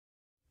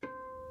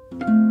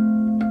Mary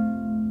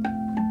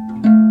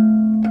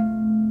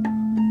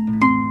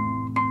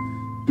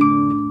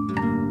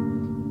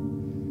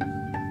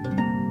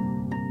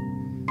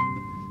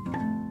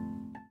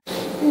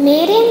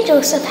and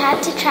Joseph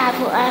had to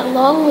travel a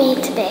long way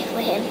to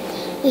Bethlehem.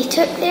 They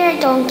took their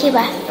donkey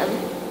with them.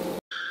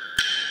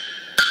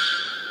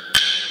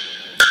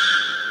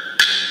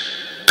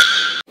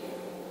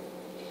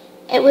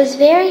 It was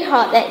very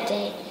hot that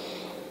day,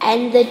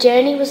 and the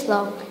journey was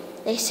long.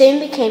 They soon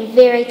became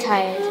very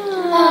tired.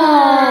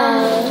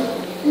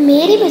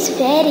 Mary was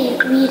very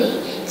weary,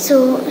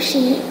 so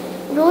she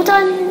rode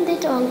on the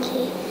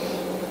donkey.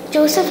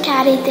 Joseph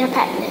carried their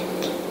picnic.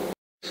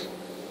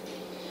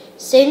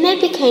 Soon they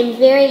became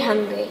very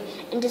hungry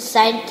and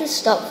decided to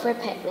stop for a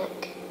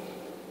picnic.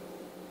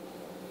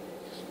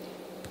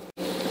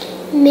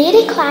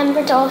 Mary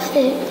clambered off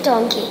the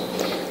donkey.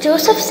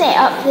 Joseph set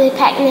up the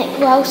picnic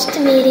whilst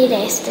Mary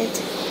rested.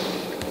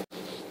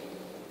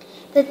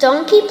 The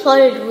donkey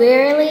plodded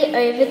wearily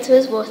over to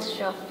his water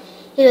trough.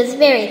 He was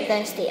very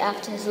thirsty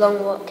after his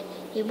long walk.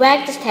 He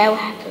wagged his tail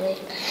happily.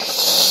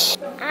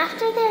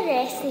 After their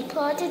rest, they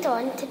plodded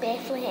on to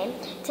Bethlehem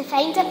to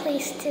find a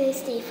place to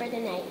stay for the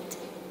night.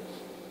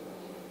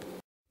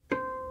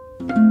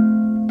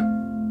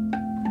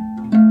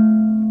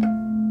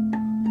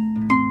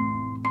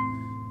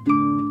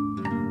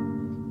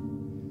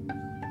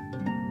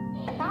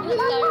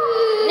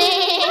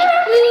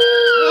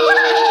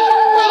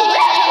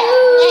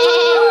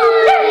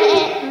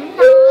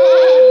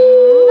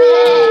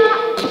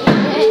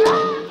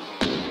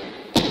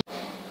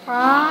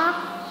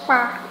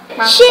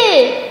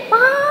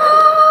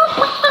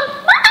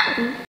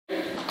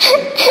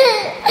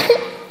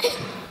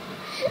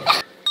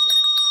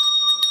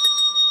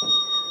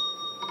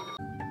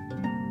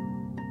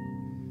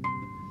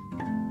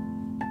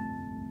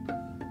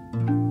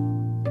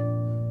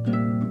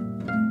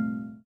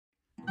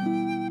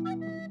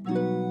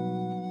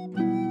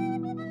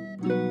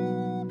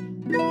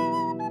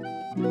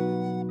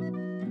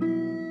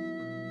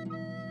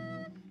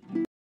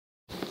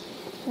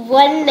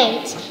 One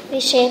night,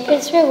 the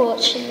shepherds were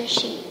watching the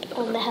sheep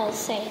on the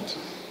hillside.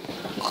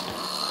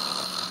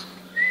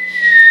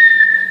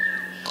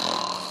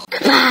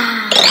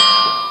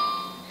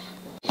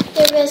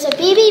 There was a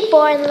baby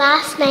born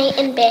last night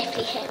in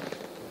Bethlehem.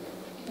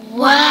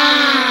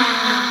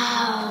 Wow!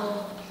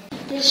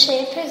 The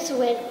shepherds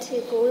went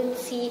to go and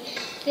see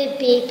the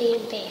baby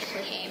in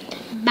Bethlehem.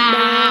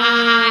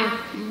 Bah!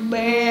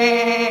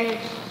 Bah!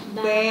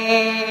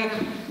 Bah!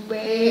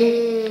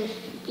 Bah!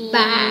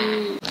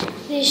 Bah!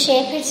 The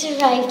shepherds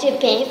arrived at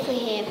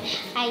Bethlehem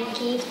and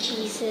gave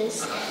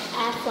Jesus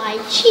a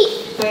flying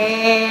sheep.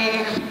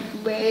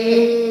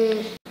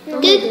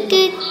 Good,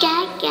 good,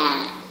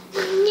 gaga.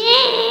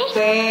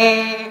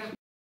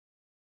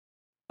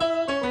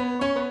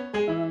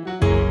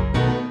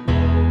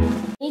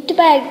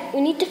 We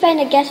need to find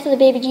a gift for the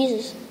baby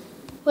Jesus.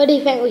 What do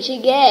you think we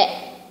should get?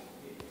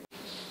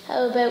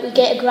 How about we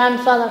get a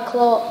grandfather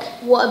clock?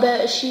 What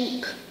about a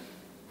sheep?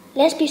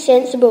 Let's be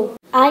sensible.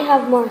 I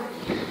have more.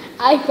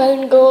 I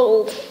found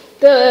gold.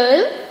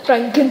 Good.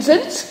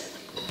 Frankincense.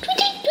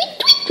 Tweet, tweet,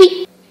 tweet,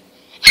 tweet.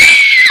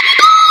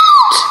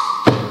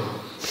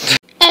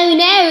 Oh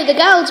no, the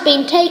gold's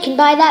been taken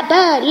by that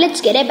bird.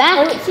 Let's get it back.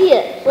 I don't see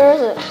it. Where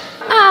is it?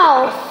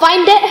 I'll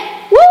find it.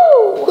 Woo!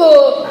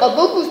 A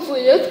book was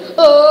played.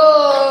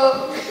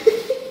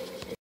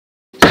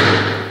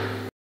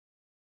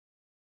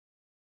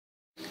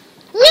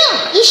 No,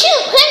 you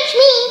shouldn't punch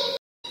me.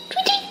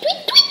 Tweet, tweet,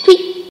 tweet,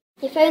 tweet.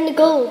 You found the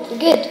gold. Good.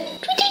 Tweet,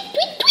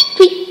 tweet, tweet,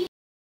 tweet.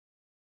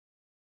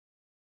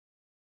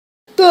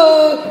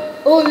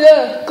 Oh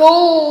yeah,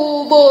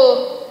 gold.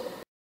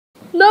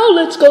 Now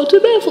let's go to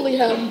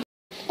Bethlehem.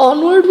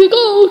 Onward we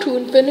go to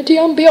infinity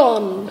and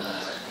beyond.